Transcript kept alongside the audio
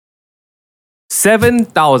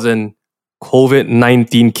7,000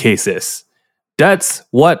 COVID-19 cases. That's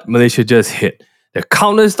what Malaysia just hit. There are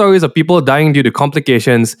countless stories of people dying due to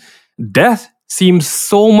complications. Death seems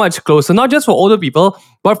so much closer, not just for older people,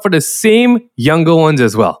 but for the same younger ones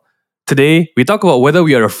as well. Today, we talk about whether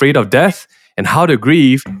we are afraid of death and how to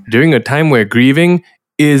grieve during a time where grieving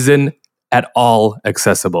isn't at all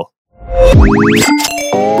accessible.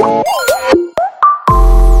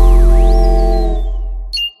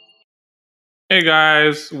 Hey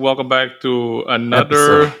guys, welcome back to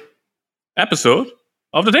another episode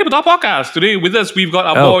of the Tabletop Podcast. Today with us, we've got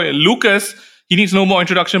our boy Lucas. He needs no more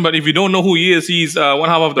introduction, but if you don't know who he is, he's one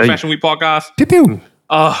half of the Fashion Week podcast. Pew pew.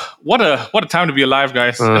 What a time to be alive,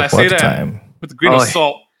 guys. And I say that with a grain of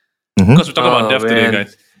salt because we're talking about death today,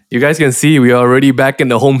 guys. You guys can see we are already back in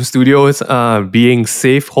the home studios, being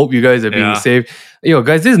safe. Hope you guys are being safe. Yo,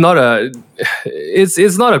 guys, this is not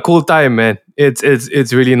it's not a cool time, man.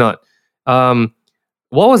 It's really not.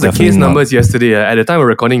 What was the case numbers yesterday? At the time of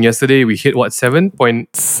recording yesterday, we hit what,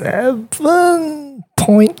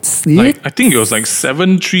 7.6? I think it was like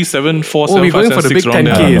 7, 3, 7, 4, 7, we're 5, going for 7, the 6 big around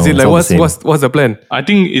 10K. there. Is it like what's the plan? I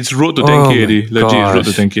think it's road to 10K already. Legit, it's road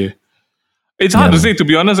to 10K. It's hard to say, to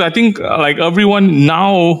be honest. I think like everyone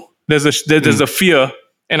now, there's a fear.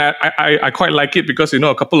 And I quite like it because,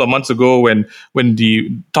 a couple of months ago when the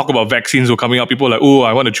talk about vaccines were coming out, people were like, oh,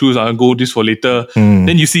 I want to choose, I'll go this for later.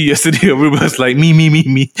 Then you see yesterday, everybody's like, me, give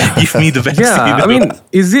me the vaccine. Yeah, I mean,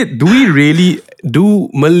 do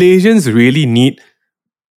Malaysians really need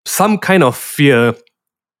some kind of fear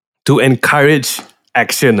to encourage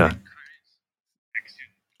action?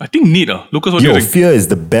 I think need. Lucas, what do you think? Fear is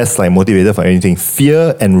the best motivator for anything.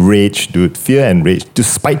 Fear and rage, dude. Fear and rage. To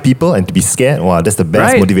spite people and to be scared, wow, that's the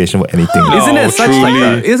best motivation for anything. Isn't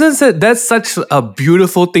that such a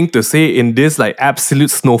beautiful thing to say in this absolute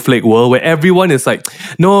snowflake world where everyone is like,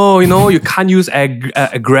 no, you can't use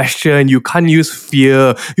aggression, you can't use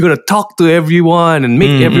fear, you gotta talk to everyone and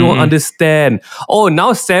make everyone understand. Oh,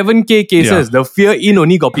 now 7K cases, the fear in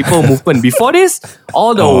only got people movement. Before this,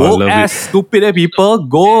 all the woke ass stupid people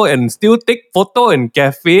go and still take photo in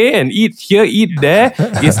cafe and eat here, eat there.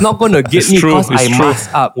 It's not going to get me because I mask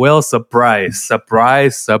up. Well, surprise. We're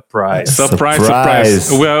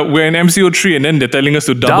in MCO3 and then they're telling us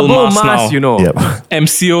to double mask now. Yep.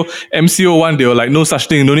 MCO1, they were like, no such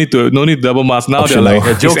thing, no need double mask. Now they're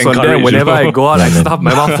like, jokes on them. Whenever I go out, I stuff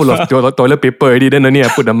my mouth full of toilet paper already. Then only I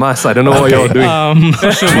put the mask. I don't know what you're doing.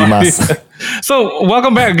 So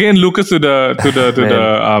welcome back again, Lucas, to the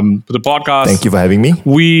podcast. Thank you for having me.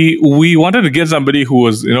 We wanted to get somebody who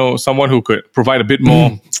was someone who could provide a bit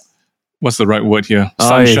more. What's the right word here?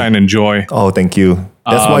 Sunshine and joy. Oh, thank you.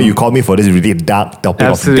 That's why you called me for this really dark topic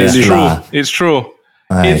of death. It's true.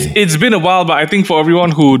 It's been a while, but I think for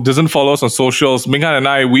everyone who doesn't follow us on socials, Minghan and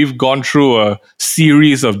I, we've gone through a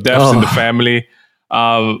series of deaths in the family.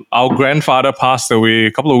 Our grandfather passed away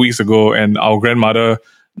a couple of weeks ago, and our grandmother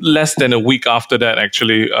less than a week after that,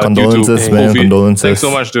 actually. Condolences, due to COVID. Condolences. Thanks so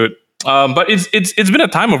much, dude. But it's been a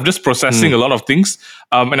time of just processing a lot of things,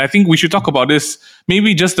 and I think we should talk about this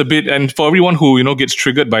maybe just a bit. And for everyone who gets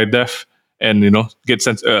triggered by death and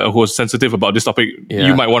who is sensitive about this topic,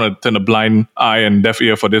 you might want to turn a blind eye and deaf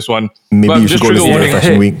ear for this one. Maybe you should go listen to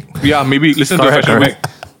Fashion Week. Yeah, maybe listen to Fashion Week.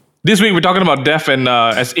 This week, we're talking about death, and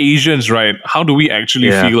as Asians, right? How do we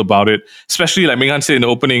actually feel about it? Especially, like Minghan said in the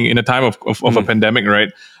opening, in a time of a pandemic,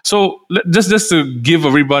 right? So, just to give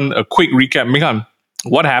everyone a quick recap, Minghan,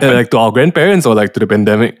 what happened? To our grandparents or to the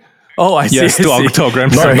pandemic? Oh, I see. Yes, to our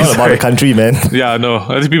grandparents. Not about the country, man. Yeah, no.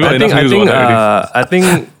 There's people enough news about that already. I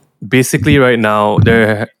think basically right now,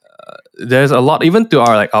 there's a lot, even to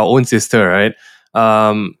our own sister, right?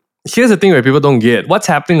 Here's the thing where people don't get. What's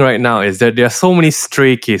happening right now is that there are so many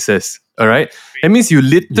stray cases, all right? That means you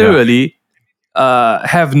literally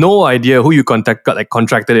have no idea who you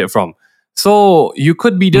contracted it from. So you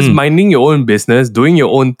could be just minding your own business, doing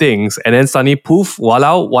your own things, and then suddenly, poof,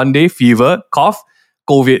 voila, one day, fever, cough,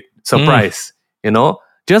 COVID, surprise,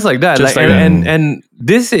 Just like that. And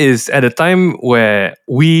this is at a time where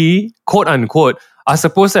we, quote unquote, are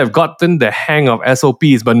supposed to have gotten the hang of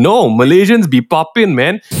SOPs. But no, Malaysians be popping,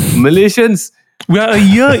 man. Malaysians... We are a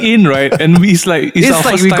year in, right? And it's like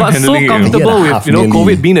we got so comfortable with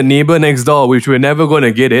COVID being the neighbor next door, which we're never going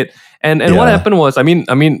to get it. And what happened was, I mean,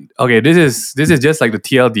 okay, this is just like the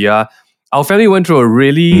TLDR. Our family went through a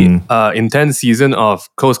really intense season of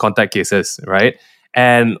close contact cases, right?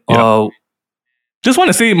 And just want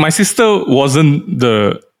to say, my sister wasn't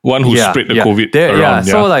the one who spread the COVID around.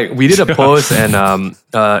 So we did a post and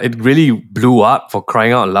it really blew up, for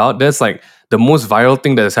crying out loud. That's the most viral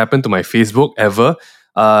thing that has happened to my Facebook ever.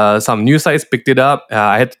 Some news sites picked it up.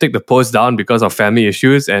 I had to take the post down because of family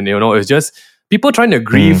issues, and it was just people trying to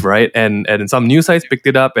grieve, right? And some news sites picked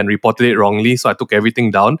it up and reported it wrongly, so I took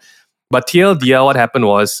everything down. But TLDR, what happened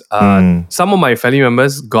was some of my family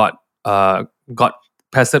members got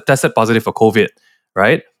tested positive for COVID,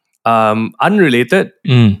 right? Unrelated,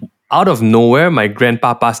 out of nowhere, my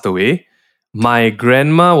grandpa passed away. My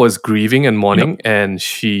grandma was grieving and mourning, and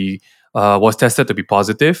she was tested to be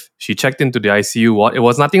positive. She checked into the ICU ward. It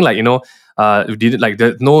was nothing like,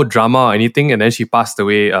 there's no drama or anything, and then she passed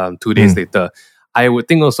away 2 days later. I would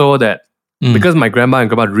think also that because my grandma and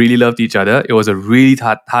grandma really loved each other, it was a really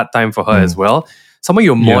hard time for her as well. Someone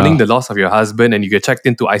you're mourning the loss of your husband and you get checked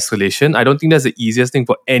into isolation. I don't think that's the easiest thing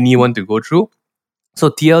for anyone to go through. So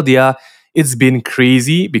TLDR, it's been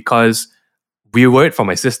crazy because we worried for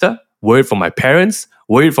my sister, worried for my parents,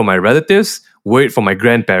 worried for my relatives, worried for my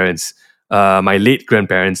grandparents, my late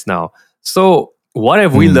grandparents now. So what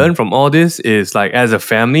have we learned from all this is like, as a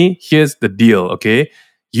family, here's the deal, okay?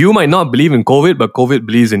 You might not believe in COVID, but COVID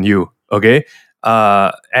believes in you, okay?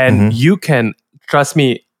 And you can, trust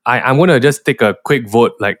me, I'm going to just take a quick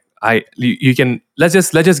vote. Like you can, let's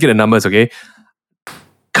just get the numbers, okay?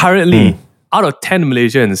 Currently, out of 10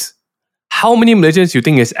 Malaysians, how many Malaysians you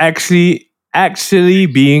think is actually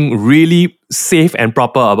being really safe and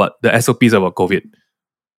proper about the SOPs about COVID?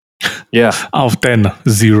 Yeah. Out of 10,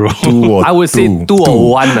 0. I would say 2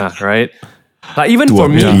 or 1, right? Like even for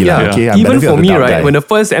me, even for me, right? When the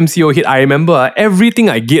first MCO hit, I remember everything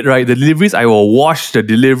I get, right? The deliveries, I will wash the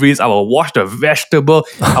deliveries, I will wash the vegetable,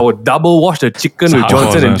 I will double wash the chicken with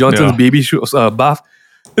Johnson & Johnson's baby bath.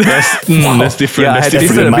 That's different. Yeah, I had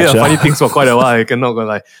tasted a bit of funny things for quite a while, I cannot go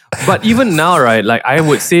lie. But even now, right, like I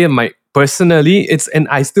would say personally, and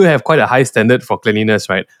I still have quite a high standard for cleanliness,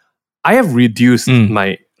 right? I have reduced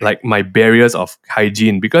my barriers of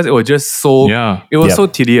hygiene because it was just so so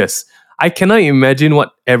tedious. I cannot imagine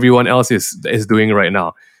what everyone else is doing right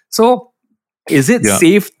now. So is it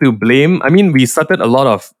safe to blame? I mean, we started a lot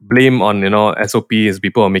of blame on SOPs,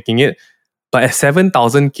 people are making it. But at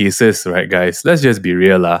 7,000 cases, right, guys, let's just be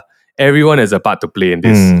real. Everyone has a part to play in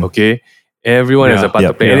this, okay? Everyone has a part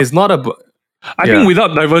to play. And it's not I think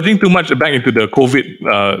without diverging too much back into the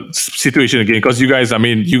COVID situation again, because you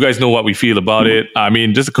guys know what we feel about it. I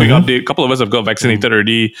mean, just a quick update. A couple of us have got vaccinated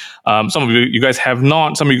already. Some of you guys have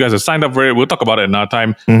not. Some of you guys have signed up for it. We'll talk about it another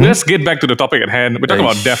time. Let's get back to the topic at hand. We're talking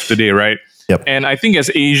about death today, right? Yep. And I think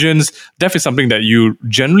as Asians, death is something that you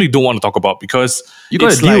generally don't want to talk about because you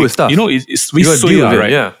got to deal with stuff. We deal with it,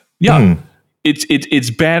 right? Yeah. It's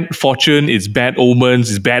bad fortune, it's bad omens,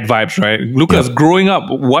 it's bad vibes, right? Lucas, growing up,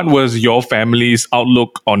 what was your family's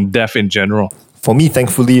outlook on death in general? For me,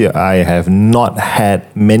 thankfully, I have not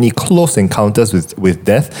had many close encounters with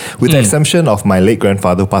death, with the exception of my late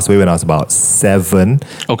grandfather who passed away when I was about 7.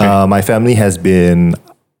 Okay. My family has been,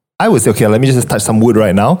 I would say, okay, let me just touch some wood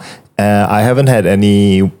right now. I haven't had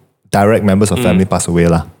any direct members of family pass away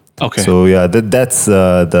lah. Okay. So that's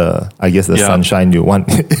the sunshine you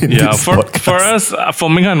want. For us, for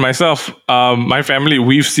Minghan and myself, my family,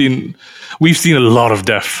 we've seen a lot of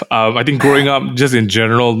death. I think growing up, just in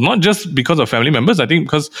general, not just because of family members. I think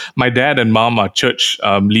because my dad and mom are church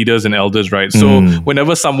leaders and elders, right? So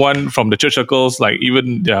whenever someone from the church circles, like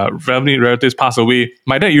even their family relatives, pass away,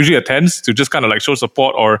 my dad usually attends to just kind of like show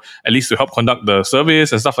support or at least to help conduct the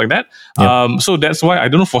service and stuff like that. So that's why I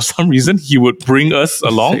don't know, for some reason he would bring us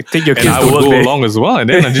along. Take your kids and I would go along as well, and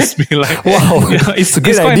then I'd just be like, wow, it's a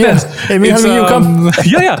good idea. Hey, you come.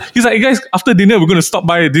 He's like, hey guys, after dinner we're going to stop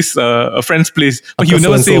by this a friend's place, but he'll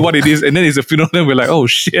never say what it is, and then it's a funeral, and we're like, oh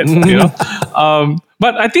shit,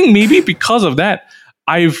 But I think maybe because of that,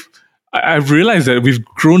 I've realized that we've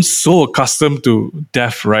grown so accustomed to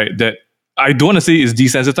death, right? That I don't want to say it's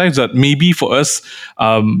desensitized, but maybe for us,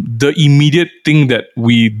 the immediate thing that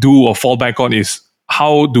we do or fall back on is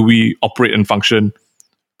how do we operate and function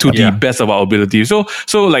to the best of our ability. So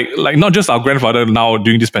like not just our grandfather now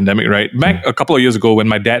during this pandemic, right? Back a couple of years ago when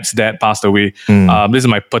my dad's dad passed away, this is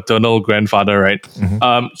my paternal grandfather, right?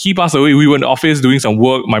 He passed away. We were in the office doing some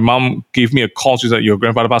work. My mom gave me a call. She said, your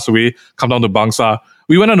grandfather passed away. Come down to Bangsar.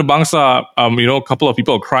 We went down to Bangsar. A couple of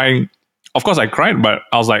people are crying. Of course I cried, but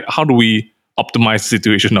I was like, how do we optimize the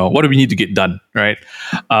situation now? What do we need to get done, right?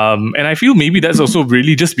 And I feel maybe that's also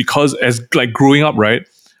really just because as like growing up, right?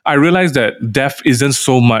 I realized that death isn't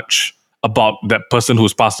so much about that person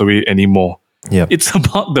who's passed away anymore. Yeah, it's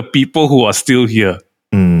about the people who are still here,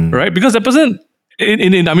 right? Because that person,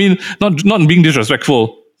 I mean, not being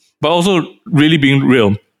disrespectful, but also really being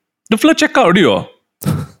real. The fella check out already,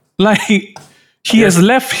 like he has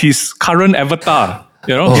left his current avatar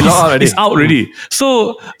You know, it's out already.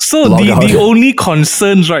 So the only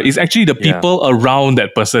concerns, right, is actually the people around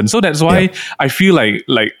that person. So that's why I feel like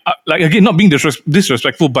again, not being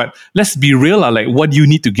disrespectful, but let's be real, like what you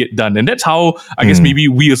need to get done. And that's how I guess maybe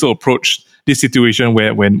we also approached this situation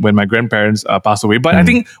where when my grandparents passed away. But I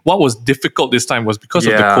think what was difficult this time was because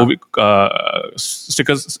of the COVID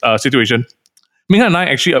situation. Ming and I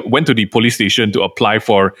actually went to the police station to apply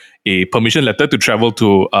for a permission letter to travel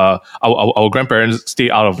to our grandparents' stay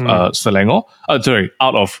out of Selangor.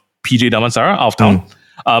 Out of PJ Damansara, out of town.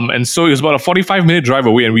 And so it was about a 45-minute drive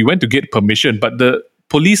away, and we went to get permission. But the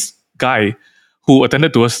police guy who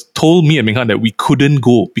attended to us told me and Ming Han that we couldn't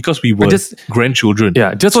go because we were grandchildren.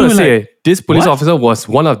 Yeah, just so want to say, this police officer was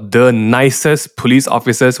one of the nicest police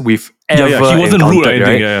officers we've ever he wasn't rude or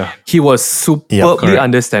anything. Right? He was superbly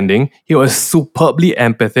understanding. He was superbly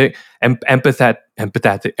empathetic.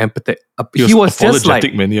 He was just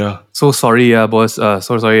like, man, so sorry boss, so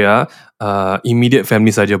sorry immediate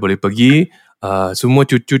family saja boleh pergi, semua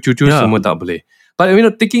cucu semua tak boleh. But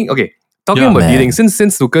talking about dealing,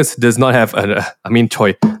 since Lucas does not have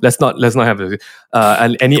Choi, let's not have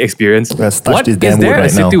any experience. What is there a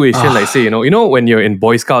situation like, say, when you're in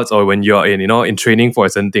Boy Scouts or when you're in training for a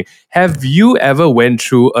certain thing, have you ever went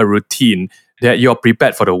through a routine that you're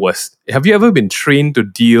prepared for the worst? Have you ever been trained to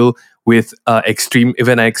deal with an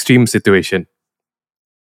extreme situation?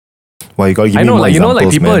 Well, you gotta give me more examples,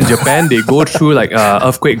 like people in Japan, they go through like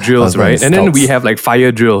earthquake drills, right? And then we have like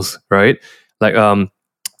fire drills, right?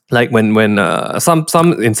 Like when some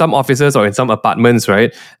in some offices or in some apartments,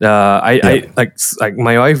 right? I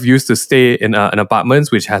my wife used to stay in an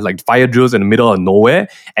apartments which has like fire drills in the middle of nowhere,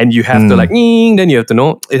 and you have to then you have to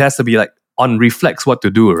know, it has to be like on reflex what to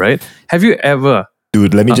do, right? Have you ever?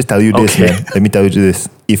 Dude, let me just tell you this, man. Let me tell you this.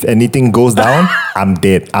 If anything goes down, I'm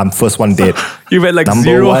dead. I'm first one dead. You've had like Number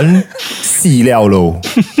 0. 1, 死了咯,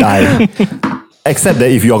 die. Except that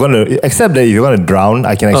if you're gonna drown,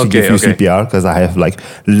 I can actually give you CPR because I have like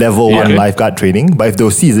level 1 lifeguard training. But if the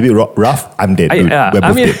sea is a bit rough, I'm dead. Dude. We're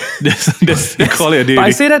both dead. They call it a day. But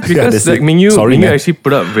I say that because Mingyu actually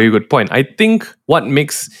put up a very good point. I think what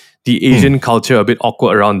makes the Asian culture a bit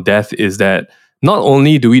awkward around death is that not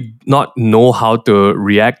only do we not know how to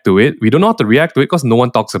react to it, we don't know how to react to it because no one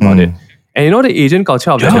talks about it. And the Asian culture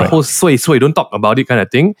of that whole sway, don't talk about it kind of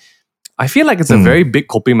thing, I feel like it's a very big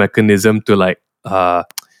coping mechanism to like,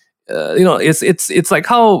 it's like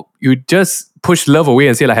how you just push love away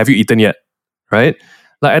and say like, have you eaten yet? Right?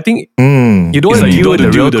 Like I think you don't deal with the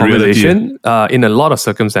real conversation in a lot of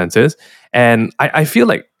circumstances. And I feel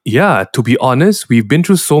like, to be honest, we've been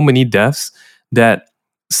through so many deaths that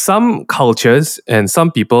some cultures and some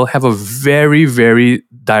people have a very, very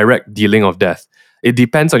direct dealing of death. It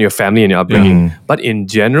depends on your family and your upbringing. But in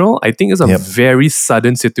general, I think it's a very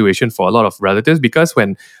sudden situation for a lot of relatives, because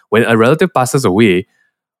when a relative passes away,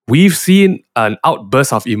 we've seen an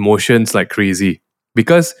outburst of emotions like crazy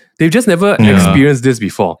because they've just never experienced this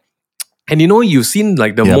before. And you've seen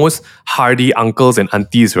like the most hardy uncles and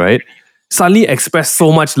aunties, right? Suddenly express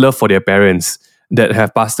so much love for their parents that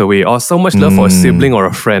have passed away, or so much love for a sibling or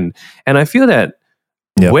a friend. And I feel that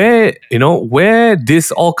where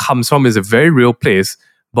this all comes from is a very real place,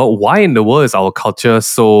 but why in the world is our culture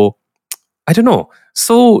so, I don't know,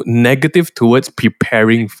 so negative towards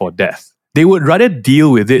preparing for death? They would rather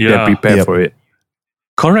deal with it than prepare for it.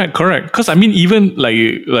 Correct. Because I mean, even like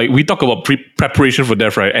we talk about preparation for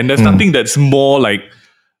death, right? And there's nothing that's more like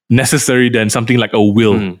necessary than something like a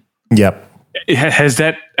will. Yep. Has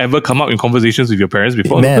that ever come up in conversations with your parents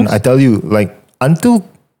before? Man, I tell you, like until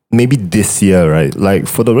maybe this year, right? Like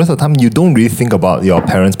for the rest of the time, you don't really think about your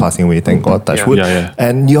parents passing away. Thank God, touch wood.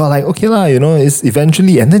 And you're like, okay lah, it's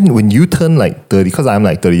eventually. And then when you turn like 30, because I'm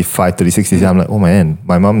like 35, 36 years, I'm like, oh man,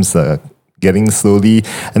 my mom's getting slowly.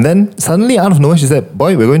 And then suddenly out of nowhere, she said,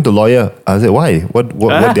 boy, we're going to lawyer. I said, why? What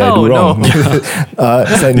did I do wrong? No.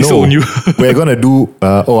 It's like, no, we're going to do,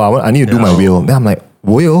 I need to do my will. Then I'm like,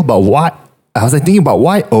 will? But what? I was like thinking about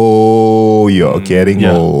why? Oh, you're getting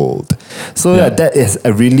old. So that is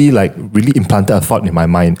a really implanted a thought in my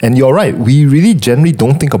mind. And you're right, we really generally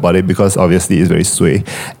don't think about it because obviously it's very sway.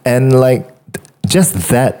 And like just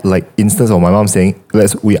that like instance of my mom saying,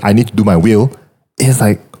 I need to do my will, is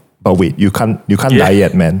like, but wait, you can't die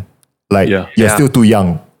yet, man. Like you're still too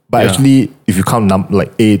young. But actually, if you count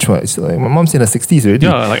age, it's like my mom's in her 60s already.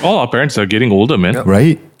 Yeah, like all our parents are getting older, man.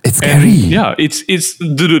 Right? It's scary. And it's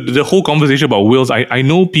the whole conversation about wills. I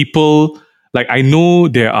know people like I know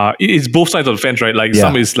there are, it's both sides of the fence, right? Like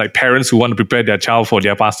some is like parents who want to prepare their child for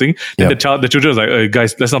their passing. Then the children is like, hey,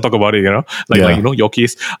 guys, let's not talk about it, like your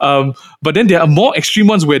case. But then there are more extreme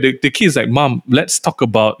ones where the kid is like, Mom, let's talk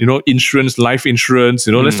about, insurance, life insurance,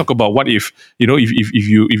 let's talk about what if, if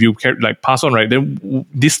you like pass on, right? Then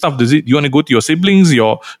this stuff, you want to go to your siblings,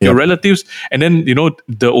 your relatives, and then,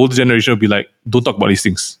 the older generation will be like, don't talk about these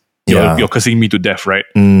things. You're cursing me to death, right?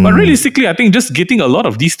 But realistically, I think just getting a lot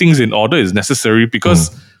of these things in order is necessary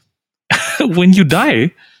because when you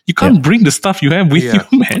die, you can't bring the stuff you have with you,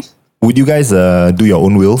 man. Would you guys do your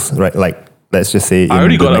own wills, right? Like, let's just say... I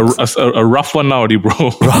already got a rough one now already,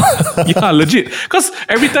 bro. Yeah, legit. Because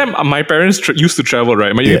every time my parents used to travel,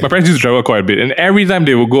 right? My parents used to travel quite a bit. And every time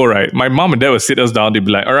they would go, right? My mom and dad would sit us down. They'd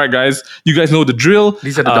be like, all right, guys, you guys know the drill.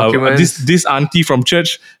 These are the documents. This auntie from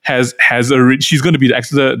church she's going to be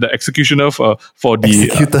the executioner for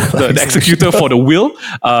the executor for the will.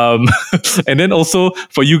 And then also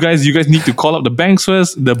for you guys need to call up the banks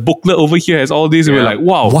first. The booklet over here has all these. And we're like,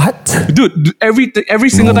 wow. What? Dude, every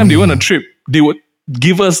single time they went on a trip, they would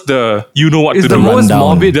give us the what it's to do. It's the most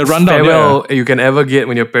morbid rundown farewell you can ever get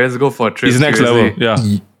when your parents go for a trip. It's next level, yeah.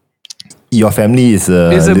 Your family is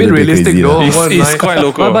it's a bit realistic crazy, though. It's quite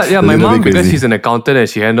local. But my mom, because she's an accountant and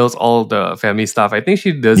she handles all the family stuff, I think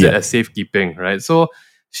she does it as safekeeping, right? So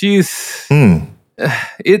she's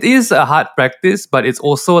it is a hard practice, but it's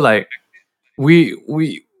also like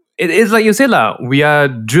it is like you said we are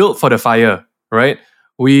drilled for the fire, right?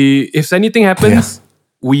 If anything happens,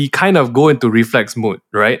 we kind of go into reflex mode,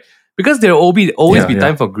 right? Because there will always be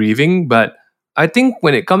time for grieving, but I think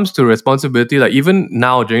when it comes to responsibility, like even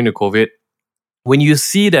now during the COVID, when you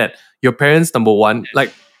see that your parents, number one,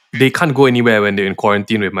 like they can't go anywhere when they're in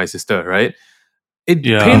quarantine with my sister, right? It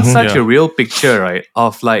paints such a real picture, right?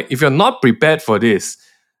 Of like, if you're not prepared for this,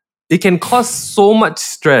 it can cause so much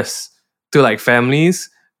stress to like families,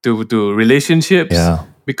 to relationships. Yeah.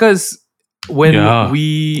 Because when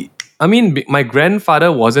my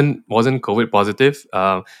grandfather wasn't COVID positive,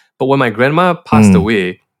 but when my grandma passed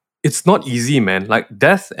away, it's not easy, man. Like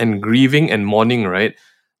death and grieving and mourning, right?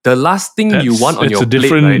 The last thing you want on your plate,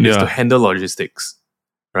 right, is to handle logistics,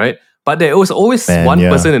 right? But there was always one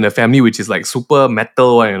person in the family which is like super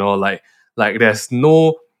metal, like there's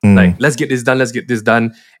no like let's get this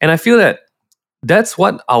done. And I feel that that's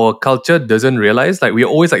what our culture doesn't realize. Like we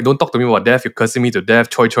always like, don't talk to me about death, you're cursing me to death,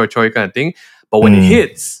 choi kind of thing. But when it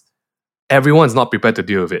hits, everyone's not prepared to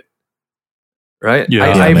deal with it, right?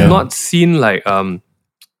 I've not seen like I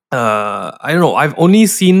don't know. I've only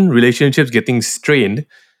seen relationships getting strained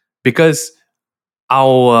because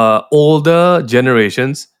our older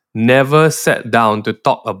generations never sat down to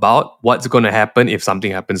talk about what's going to happen if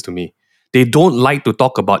something happens to me. They don't like to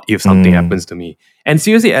talk about if something happens to me. And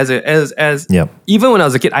seriously, as even when I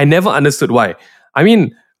was a kid, I never understood why. I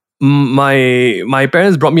mean, my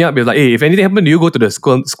parents brought me up. They were like, hey, if anything happens to you, go to the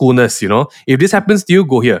school nurse, If this happens to you,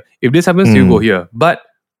 go here. If this happens to you, go here. But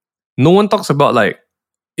no one talks about like,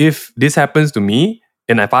 if this happens to me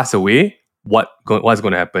and I pass away, what's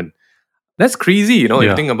going to happen? That's crazy, if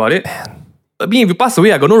you think about it. I mean, if you pass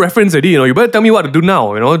away, I got no reference already, you better tell me what to do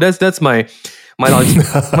now, That's my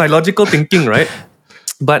my logical thinking, right?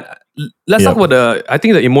 But let's talk about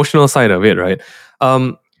the emotional side of it, right?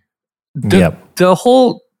 The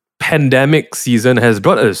whole pandemic season has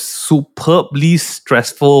brought a superbly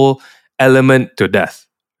stressful element to death,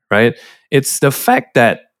 right? It's the fact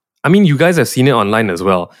that, I mean, you guys have seen it online as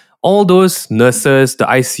well. All those nurses, the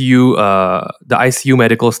ICU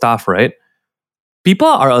medical staff, right? People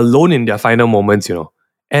are alone in their final moments,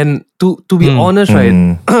 And to be honest,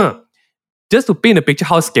 right? Just to paint a picture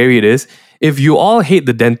how scary it is, if you all hate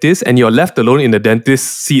the dentist and you're left alone in the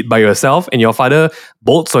dentist seat by yourself and your father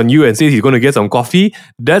bolts on you and says he's going to get some coffee,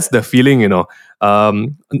 that's the feeling,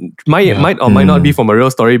 Might or might not be from a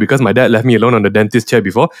real story because my dad left me alone on the dentist chair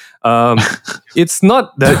before. It's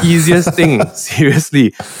not the easiest thing,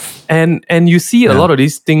 seriously. And you see a lot of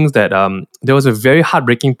these things that there was a very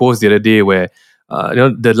heartbreaking post the other day where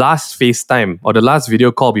the last FaceTime or the last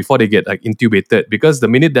video call before they get like intubated, because the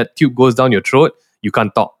minute that tube goes down your throat, you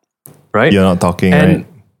can't talk, right? You're not talking, and right?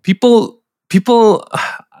 people,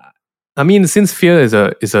 I mean, since fear is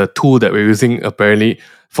a tool that we're using apparently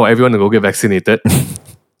for everyone to go get vaccinated,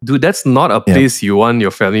 dude, that's not a place you want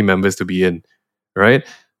your family members to be in, right?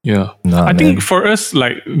 Yeah. I think for us,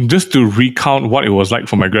 like, just to recount what it was like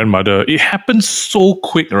for my grandmother, it happened so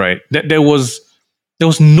quick, right? That there was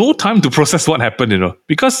no time to process what happened,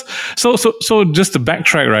 because so just to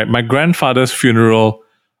backtrack, right? My grandfather's funeral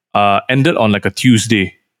ended on like a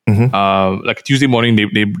Tuesday. Like a Tuesday morning,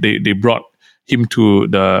 they brought him to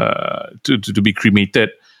be cremated.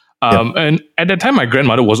 And at that time, my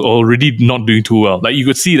grandmother was already not doing too well. Like you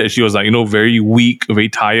could see that she was like, very weak, very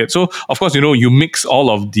tired. So of course, you mix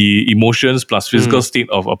all of the emotions plus physical state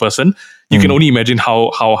of a person. You can only imagine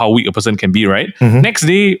how weak a person can be, right? Next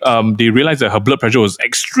day, they realized that her blood pressure was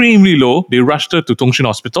extremely low. They rushed her to Tongshin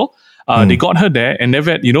Hospital. They got her there, and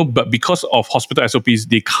never, but because of hospital SOPs,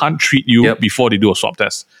 they can't treat you before they do a swab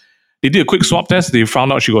test. They did a quick swab test. They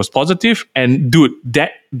found out she was positive. And dude,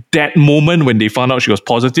 that moment when they found out she was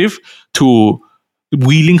positive, to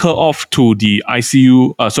wheeling her off to the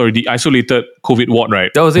ICU, the isolated COVID ward,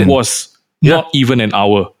 right? That was it. Was not even an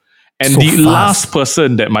hour. And the last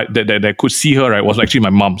person that could see her, right, was actually my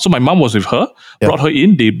mom. So my mom was with her, brought her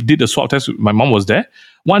in. They did the swab test. My mom was there.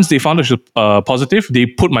 Once they found out she was positive, they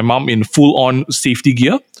put my mom in full-on safety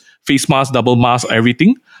gear, face mask, double mask,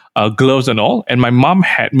 everything. Gloves and all, and my mom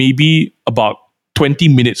had maybe about 20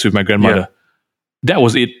 minutes with my grandmother. That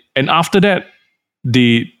was it. And after that,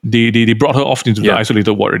 they brought her off into the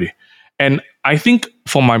isolated ward already. And I think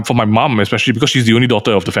for my mom, especially because she's the only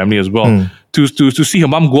daughter of the family as well, to see her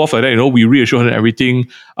mom go off like that, we reassure her and everything.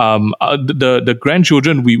 The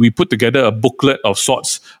grandchildren, we put together a booklet of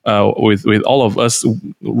sorts with all of us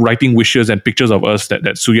writing wishes and pictures of us that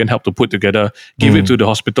Suyen helped to put together. Gave it to the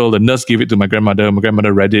hospital. The nurse gave it to my grandmother. My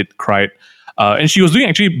grandmother read it, cried, and she was doing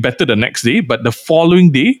actually better the next day. But the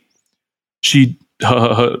following day,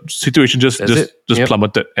 her situation just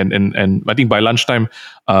plummeted, and I think by lunchtime,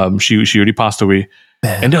 she already passed away.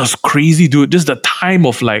 Man. And that was crazy, dude. Just the time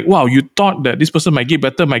of like, wow, you thought that this person might get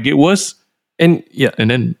better, might get worse, and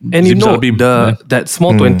then that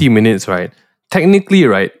small 20 minutes, right? Technically,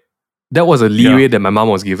 right, that was a leeway that my mom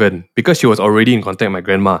was given because she was already in contact with my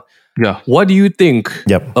grandma. Yeah. What do you think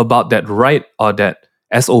about that right or that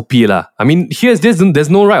SOP lah? I mean, there's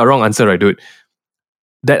no right or wrong answer, right, dude?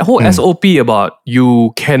 That whole SOP about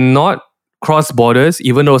you cannot cross borders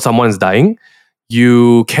even though someone's dying.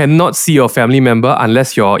 You cannot see your family member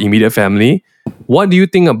unless your immediate family. What do you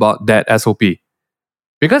think about that SOP?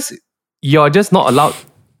 Because you're just not allowed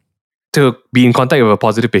to be in contact with a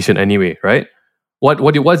positive patient anyway, right?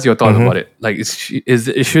 What's your thoughts about it? Like,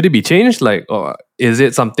 should it be changed? Like, or is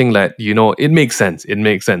it something that, it makes sense? It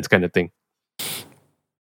makes sense kind of thing.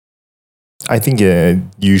 I think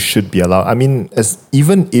you should be allowed. I mean,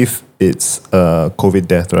 even if it's a COVID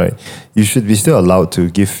death, right? You should be still allowed to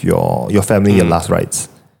give your family your last rites.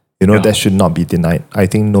 That should not be denied. I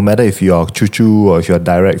think no matter if you're Chuchu or if you're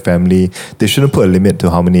direct family, they shouldn't put a limit to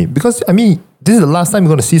how many. Because, I mean, this is the last time you're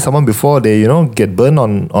going to see someone before they, get burned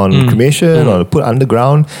on cremation or put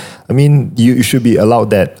underground. I mean, you should be allowed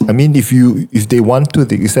that. I mean, if they want to,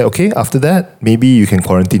 they say, okay, after that, maybe you can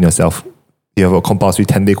quarantine yourself. You have a compulsory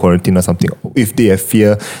 10-day quarantine or something, if they have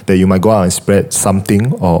fear that you might go out and spread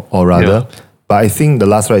something or rather. But I think the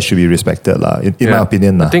last right should be respected, in my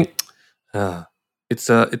opinion. I think it's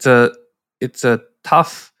a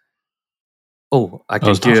tough. Oh, I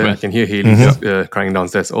can hear Haley crying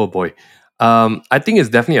downstairs. Oh boy. I think it's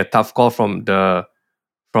definitely a tough call from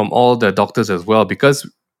all the doctors as well, because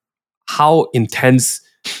how intense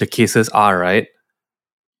the cases are, right?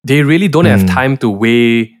 They really don't have time to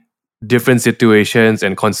weigh different situations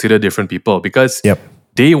and consider different people, because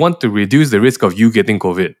they want to reduce the risk of you getting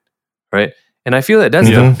COVID, right? And I feel that that's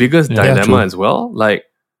the biggest dilemma as well. Like,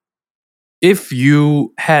 if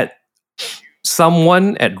you had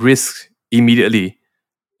someone at risk immediately,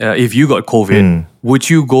 if you got COVID, would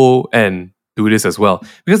you go and do this as well?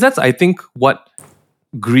 Because that's, I think, what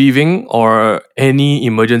grieving or any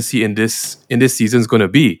emergency in this season is going to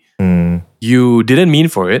be. You didn't mean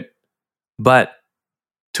for it, but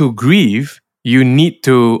to grieve, you need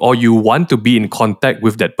to, or you want to be in contact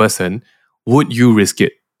with that person. Would you risk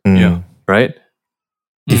it? Right?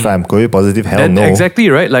 If I'm COVID positive, hell no. Exactly,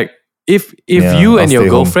 right? Like, if you and your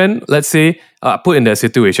girlfriend, let's say, put in that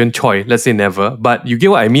situation, Choi, let's say never, but you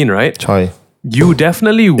get what I mean, right? Choi. You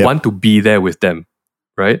definitely want to be there with them,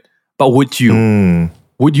 right? But would you?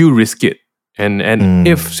 Would you risk it? And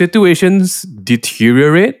if situations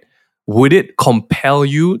deteriorate, would it compel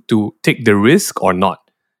you to take the risk or not?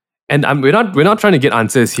 And we're not trying to get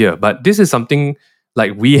answers here, but this is something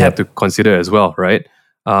like we have to consider as well, right?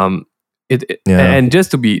 And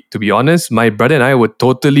just to be honest, my brother and I were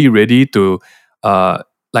totally ready to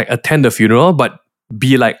attend the funeral, but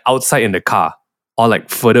be like outside in the car or like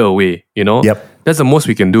further away, That's the most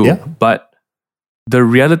we can do. But the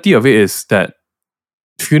reality of it is that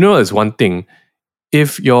funeral is one thing.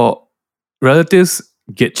 If your relatives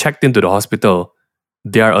get checked into the hospital,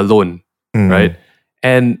 they are alone, right?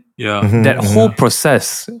 And that whole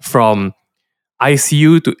process from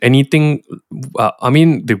ICU to anything, I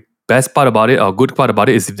mean, the best part about it or good part about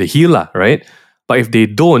it is the healer, right? But if they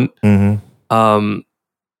don't, I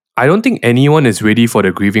don't think anyone is ready for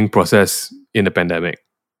the grieving process in the pandemic.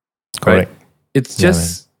 Correct. Right? It's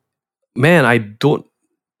just, man, I don't.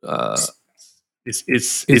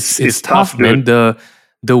 It's tough, man.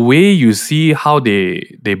 The way you see how they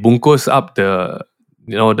bunkos up the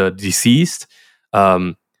deceased,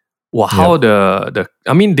 how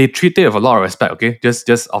I mean, they treat it with a lot of respect. Okay,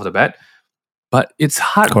 just off the bat, but it's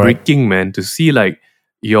heartbreaking, man, to see like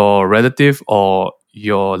your relative or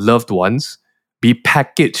your loved ones be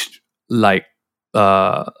packaged like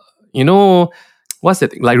what's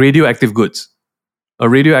that thing? Like radioactive goods or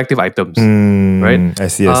radioactive items, right? I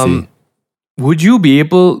see.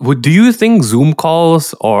 Do you think Zoom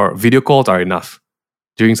calls or video calls are enough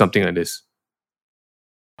during something like this?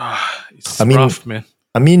 It's rough, man.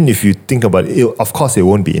 I mean, if you think about it, of course it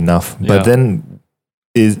won't be enough. But then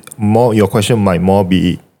your question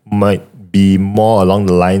might be more along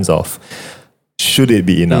the lines of, should it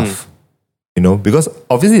be enough? Because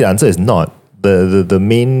obviously the answer is not. The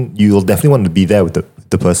main, you'll definitely want to be there with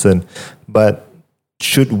the person. But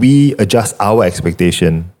should we adjust our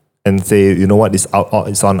expectation and say, you know what, it's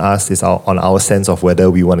on us, it's on our sense of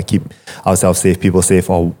whether we want to keep ourselves safe, people safe,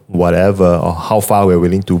 or whatever, or how far we're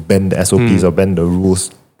willing to bend the SOPs or bend the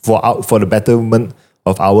rules for the betterment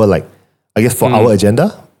of our, like, I guess, for our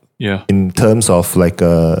agenda. Yeah. In terms of like,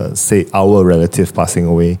 say, our relative passing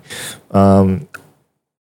away.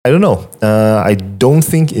 I don't know. I don't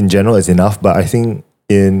think in general it's enough, but I think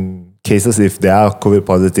in cases, if there are COVID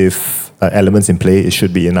positive elements in play, it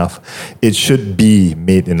should be enough. It should be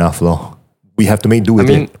made enough, law. We have to make do with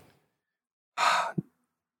it.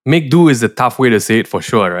 Make do is a tough way to say it for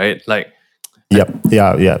sure, right? Like, yeah.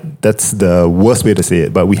 That's the worst way to say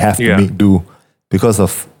it, but we have to make do because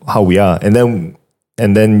of how we are.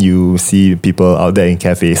 And then you see people out there in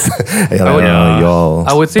cafes.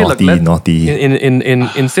 I would say naughty.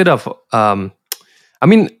 Instead of I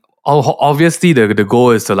mean, obviously the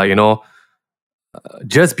goal is to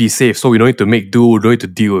just be safe, so we don't need to make do, don't need to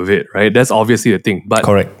deal with it, right? That's obviously the thing. But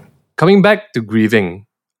correct. Coming back to grieving,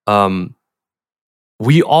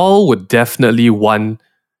 we all would definitely want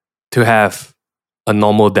to have a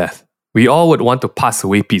normal death. We all would want to pass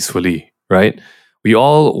away peacefully, right? We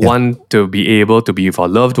all want to be able to be with our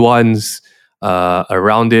loved ones,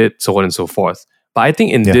 around it, so on and so forth. But I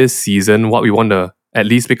think in this season, what we want to, at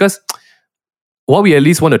least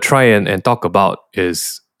want to try and talk about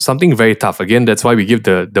is something very tough. Again, that's why we give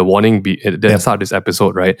the warning at the start of this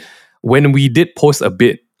episode, right? When we did post a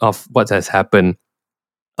bit of what has happened,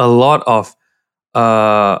 a lot of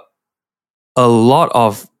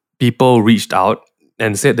people reached out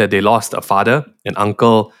and said that they lost a father, an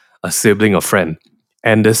uncle, a sibling, a friend.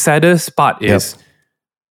 And the saddest part is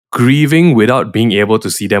grieving without being able to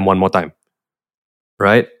see them one more time,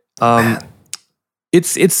 right?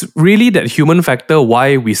 It's really that human factor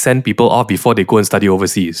why we send people off before they go and study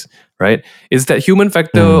overseas, right? It's that human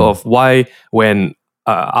factor of why when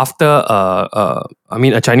after a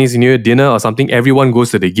Chinese New Year dinner or something, everyone goes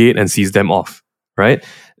to the gate and sees them off, right?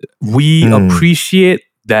 We appreciate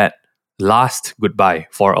that last goodbye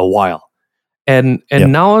for a while. And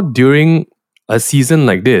now during a season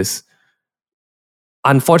like this,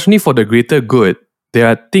 unfortunately for the greater good, there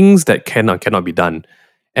are things that cannot be done.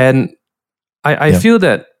 And I feel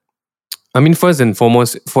that, first and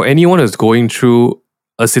foremost, for anyone who's going through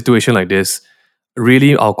a situation like this,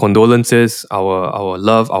 really our condolences, our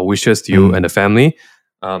love, our wishes to you and the family,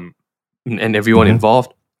 and everyone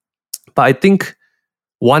involved. But I think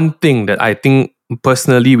one thing that I think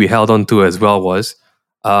personally we held on to as well was,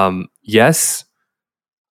 yes,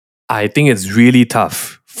 I think it's really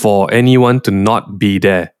tough for anyone to not be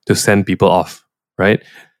there to send people off, right?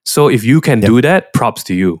 So if you can do that, props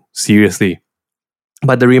to you, seriously.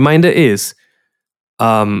 But the reminder is,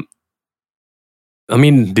 I'm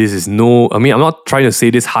not trying to say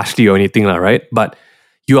this harshly or anything, right? But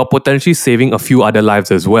you are potentially saving a few other lives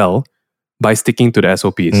as well by sticking to the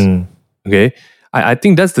SOPs. Okay? I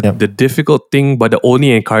think that's the difficult thing, but the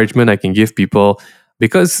only encouragement I can give people,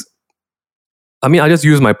 because, I'll just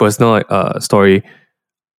use my personal story.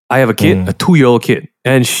 I have a kid, a 2-year-old kid,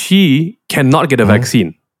 and she cannot get a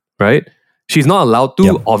vaccine, right? She's not allowed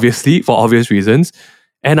to, obviously, for obvious reasons.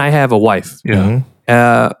 And I have a wife.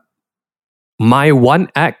 My one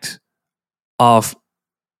act of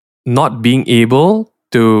not being able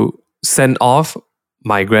to send off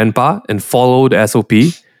my grandpa and follow the SOP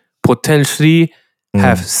potentially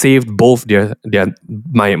have saved both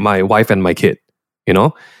my wife and my kid,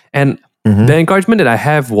 And the encouragement that I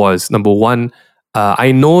have was, number one,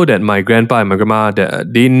 I know that my grandpa and my grandma,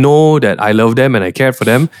 they know that I love them and I care for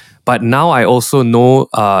them, But now I also know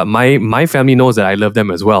my family knows that I love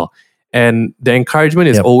them as well. And the encouragement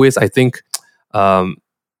is always, I think,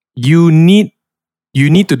 you need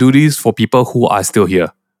to do this for people who are still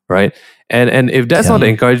here, right? And if that's not the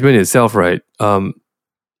encouragement itself, right?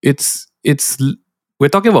 It's we're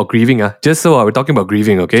talking about grieving, just so we're talking about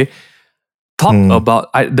grieving, okay? Talk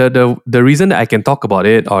about the reason that I can talk about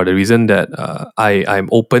it, or the reason that I'm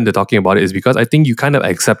open to talking about it, is because I think you kind of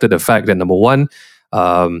accepted the fact that, number one,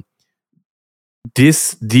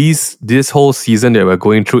 this whole season that we're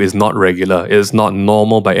going through is not regular. It's not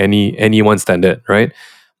normal by anyone's standard, right?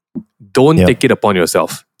 Don't take it upon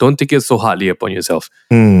yourself. Don't take it so hardly upon yourself.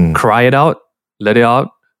 Cry it out, let it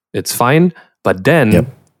out. It's fine, but then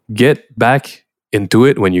get back into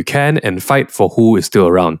it when you can and fight for who is still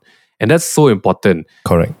around. And that's so important.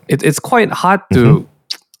 Correct. It's quite hard to,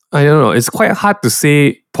 I don't know, it's quite hard to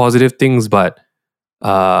say positive things, but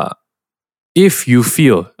if you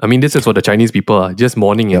feel, I mean, this is what the Chinese people are, just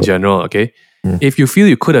mourning in general, okay? If you feel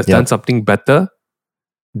you could have done something better,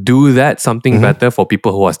 do that something better for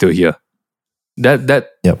people who are still here. Yeah, that's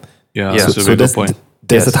a very good point.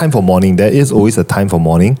 There's a time for mourning. There is always a time for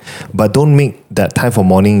mourning, but don't make that time for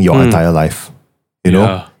mourning your entire life. You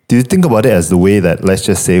know? Do you think about it as the way that, let's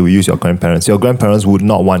just say, we use your grandparents? Your grandparents would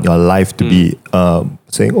not want your life to be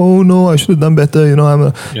saying, "Oh no, I should have done better." You know, I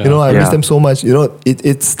miss them so much. You know,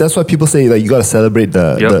 it's that's why people say that you got to celebrate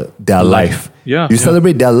their life. You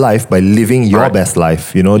celebrate their life by living your best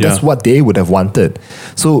life. You know, that's what they would have wanted.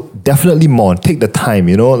 So definitely mourn. Take the time.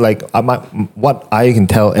 You know, like what I can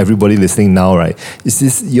tell everybody listening now, right? Is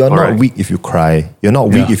this: you're not weak if you cry. You're not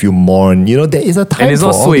weak if you mourn. You know, there is a time and it's for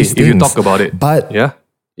not all these sweet things. if you talk about it. But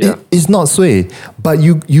it's not sway, but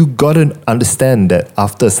you gotta understand that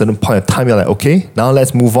after a certain point of time, you're like, okay, now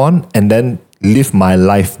let's move on and then live my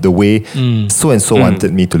life the way so and so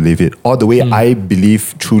wanted me to live it, or the way I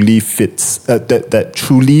believe truly fits, that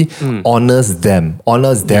truly honors them,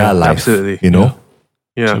 honors their life. Absolutely, you know.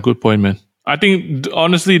 That's a good point, man. I think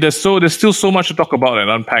honestly, there's still so much to talk about and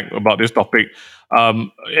unpack about this topic.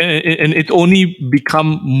 And it only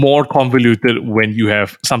become more convoluted when you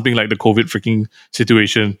have something like the COVID freaking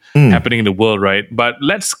situation happening in the world, right? But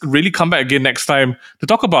let's really come back again next time to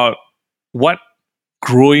talk about what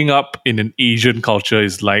growing up in an Asian culture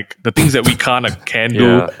is like, the things that we can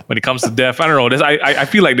do when it comes to death. I don't know. I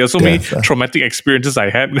feel like there's so many traumatic experiences I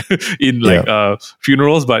had in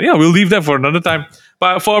funerals, but we'll leave that for another time.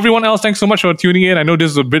 But for everyone else, thanks so much for tuning in. I know this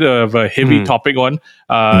is a bit of a heavy topic one.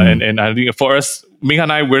 And I think for us, Ming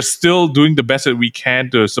and I, we're still doing the best that we can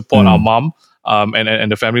to support our mom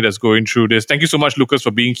and the family that's going through this. Thank you so much, Lucas, for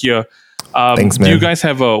being here. Thanks, man. Do you guys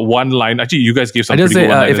have a one line? Actually, you guys gave some pretty good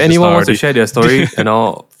one-liners. If anyone wants to share their story,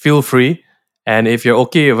 feel free. And if you're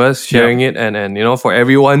okay with us sharing it and for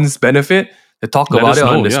everyone's benefit, to talk about it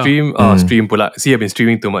on the stream. Stream pula. See, I've been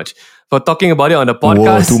streaming too much. For talking about it on the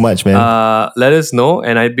podcast. Whoa, too much, man. Let us know.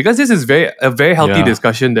 And because this is a very healthy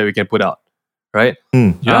discussion that we can put out. Right?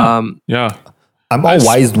 I'm all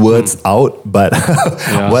wise words out, but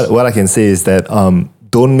what I can say is that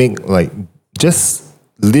don't make just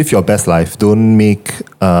live your best life. Don't make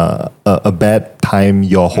a bad time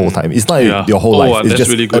your whole time. It's not your whole life. It's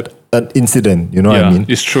just really good. An incident. You know what I mean?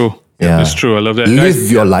 It's true. Yeah. It's true. I love that.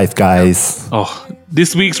 Live your life, guys.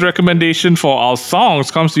 This week's recommendation for our songs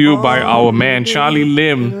comes to you by our man Charlie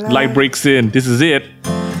Lim. Light Breaks In. This is it.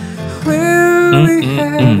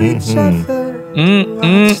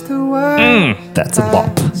 That's a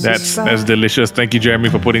bop. That's delicious. Thank you, Jeremy,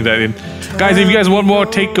 for putting that in. Guys, if you guys want more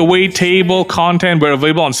takeaway table content, we're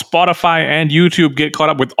available on Spotify and YouTube. Get caught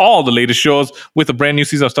up with all the latest shows with a brand new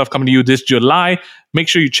season of stuff coming to you this July. Make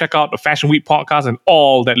sure you check out the Fashion Week podcast and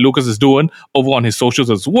all that Lucas is doing over on his socials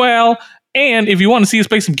as well. And if you want to see us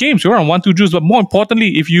play some games, we're on 1-2 Juice. But more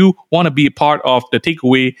importantly, if you want to be a part of the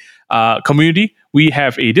takeaway community, we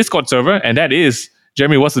have a Discord server, and that is,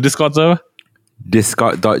 Jeremy, what's the Discord server?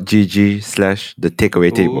 Discord.gg/the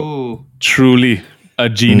takeaway table. Truly a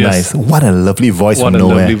genius. Nice. What a lovely voice from nowhere.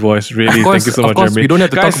 What a lovely voice, really. Thank you so much, Jeremy. We don't have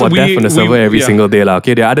to talk about death on the server every single day.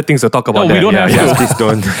 Okay, there are other things to talk about. No, we don't have to. Please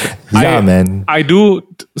don't. Man. I do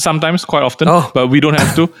sometimes, quite often, but we don't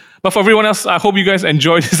have to. But for everyone else, I hope you guys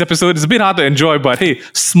enjoyed this episode. It's a bit hard to enjoy, but hey,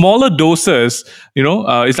 smaller doses,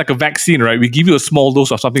 it's like a vaccine, right? We give you a small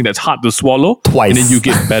dose of something that's hard to swallow. Twice. And then you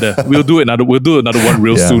get better. We'll do another one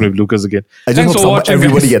real soon with Lucas again. I just hope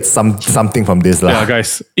everybody gets something from this. Yeah,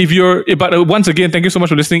 guys. But once again, thank you so much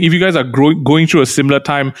for listening. If you guys are going through a similar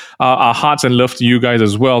time, our hearts and love to you guys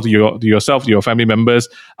as well, to yourself, to your family members.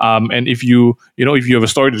 And if you have a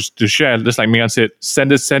story to share, just like Megan said,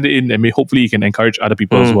 send it in, and hopefully you can encourage other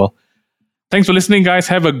people as well. Thanks for listening, guys.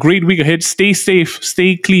 Have a great week ahead. Stay safe.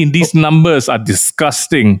 Stay clean. These numbers are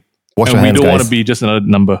disgusting. Wash and your we hands, don't want guys. to be just another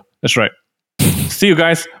number. That's right. See you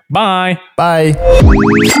guys. Bye. Bye.